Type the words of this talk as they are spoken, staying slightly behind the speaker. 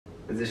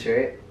Is it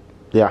straight?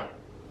 Yeah.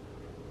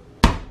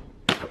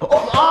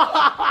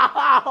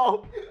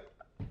 Oh!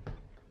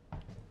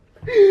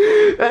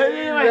 That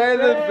is right in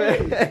the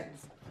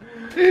face.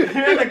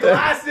 You're in the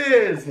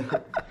glasses.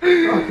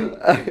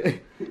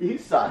 You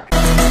suck.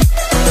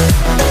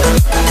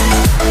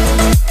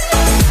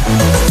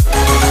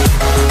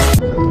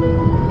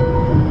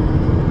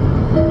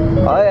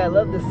 Oh yeah, I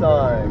love this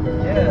song.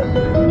 Yeah,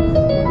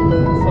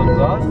 this song's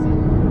awesome.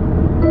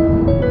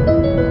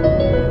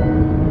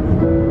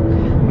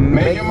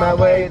 Making my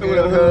way through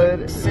the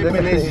hood,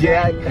 sipping this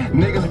yak.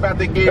 Niggas about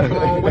to get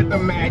blown with the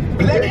Mac.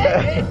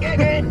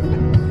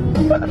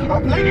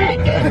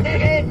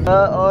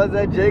 Oh, is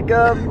that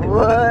Jacob?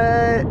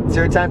 What? It's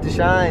your time to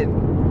shine.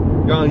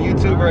 You're on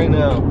YouTube right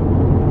now.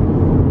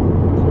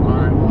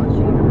 Alright, well, I just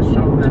wanted to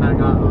show that I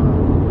got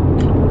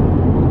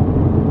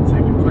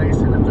second place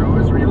in the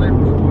Throwers Relay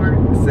before.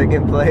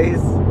 Second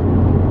place.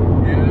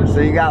 Yeah.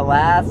 So you got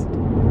last?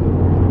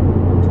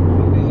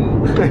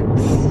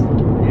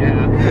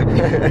 Yeah.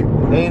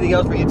 Anything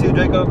else for you too,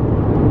 Jacob?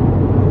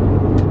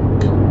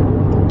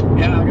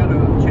 Yeah, I got a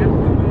channel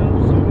coming up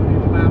soon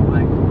in about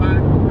like 5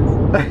 months.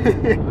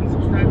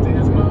 Unsubscribe to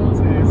his modes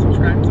and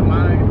subscribe to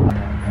mine.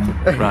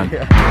 Run.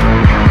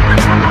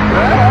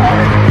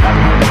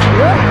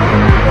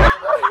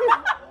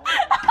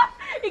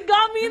 He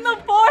got me in the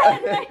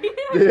forehead.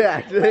 Did it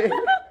actually?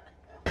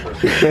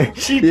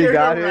 She You turned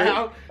got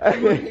around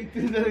and went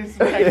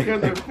smacked her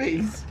in the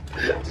face.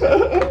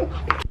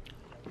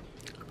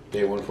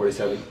 Day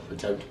 147,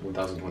 attempt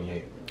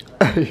 1028.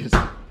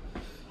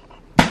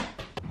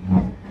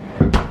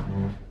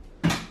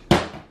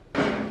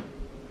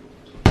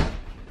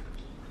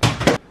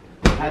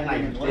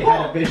 They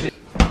had a vision.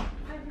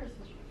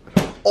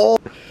 Oh.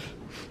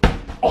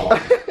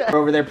 We're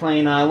over there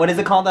playing, what is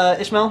it called,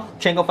 Ishmael?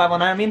 Chango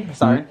 509, I mean?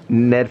 Sorry.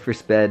 Ned for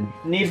sped.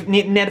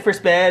 Ned for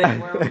Sped,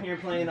 and we're over here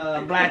playing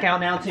Blackout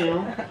now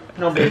too.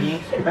 No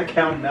biggie.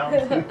 Blackout now.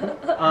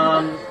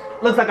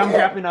 Looks like I'm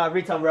dropping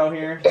Retail Row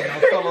here. You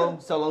know,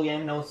 solo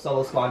game, no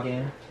solo squad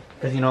game.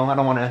 Because, you know, I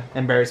don't want to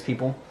embarrass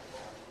people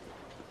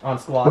on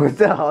squad. What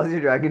the hell is your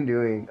dragon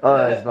doing? Oh,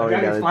 that's probably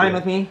Dragon's flying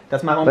with me.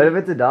 That's my home. What if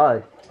it's a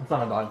dog? It's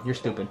not a dog. You're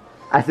stupid.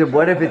 I said,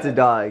 what if it's a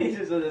dog? He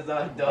just said it's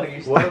not a dog.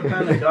 What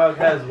kind of dog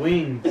has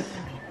wings?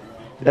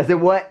 I said,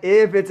 what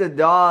if it's a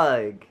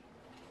dog?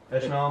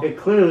 Ishmael? It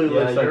clearly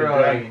looks like a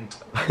dragon.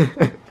 How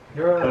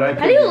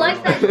do you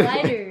like that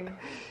glider?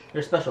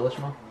 You're special,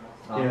 Ishmael.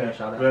 Oh, I'm gonna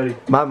shout out. Ready.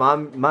 My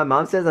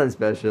mom says I'm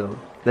special.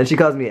 Then she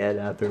calls me Ed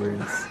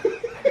afterwards.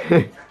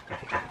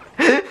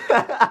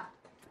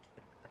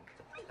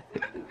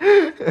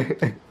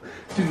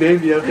 She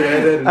named you after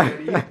Ed and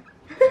Eddie.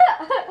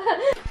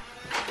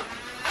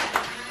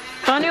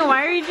 Tony,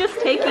 why are you just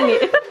taking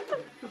it?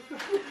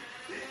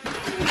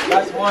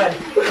 That's one.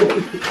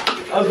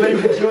 I was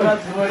waiting for Joe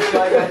not to much,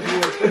 so I got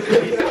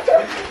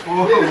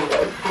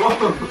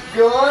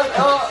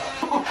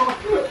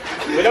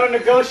you. We don't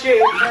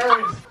negotiate with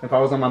terms. If I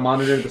was on my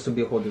monitor, this would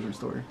be a whole different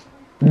story.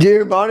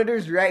 Your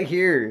monitor's right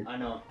here. I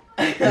know.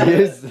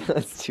 You're so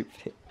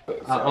stupid.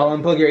 I'll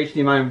unplug your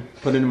HDMI and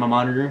put it in my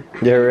monitor.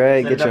 Yeah,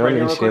 right. Set Get it your up own right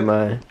here real quick.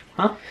 HDMI.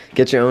 Huh?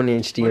 Get your own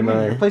What do you mean?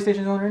 Your HDMI.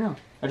 PlayStation's on right now.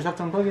 I just have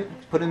to unplug it,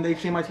 put in the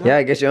HDMI to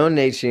Yeah, get your own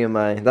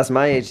HDMI. That's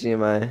my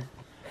HDMI.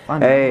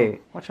 Fine, Hey.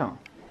 watch out.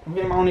 I'm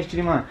getting my own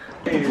HDMI.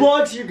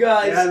 Vlogs, you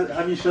guys. Yeah,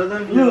 have you shown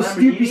them? Little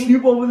Snoopy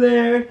Snoop over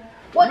there.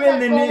 What's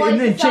and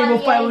then Chango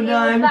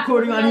 509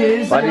 recording on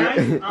his. Why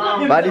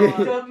do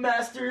you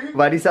Master.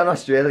 why do you sound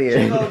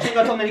Australian?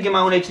 Chingo told me to get my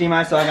own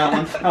HDMI, so I got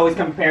one. I always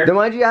come prepared. Then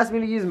why'd you ask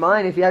me to use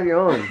mine if you have your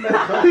own?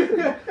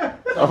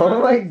 Oh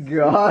my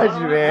gosh,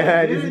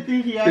 man.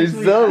 You're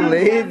so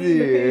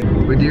lazy.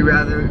 Would you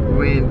rather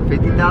win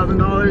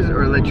 $50,000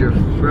 or let your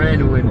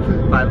friend win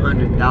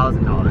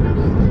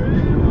 $500,000?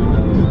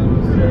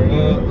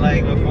 Well,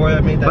 like before I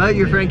made that. But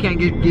your friend can't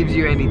gives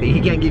you anything. He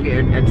can't give you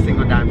a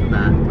single dime from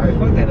that. Alright,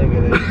 fuck that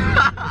nigga then.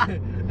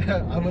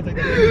 I'm gonna take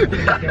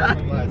that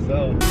for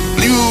myself.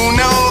 You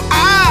know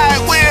I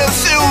will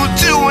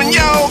shoot you in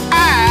your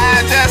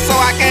eye just so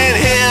I can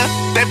hear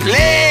the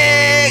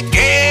play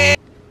game.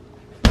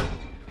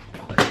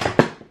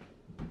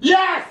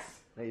 Yes!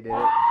 No, you did it.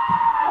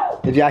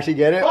 Did you actually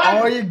get it?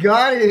 Oh, you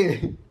got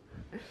it.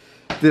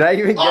 Did I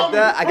even get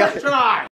that? I got. Try.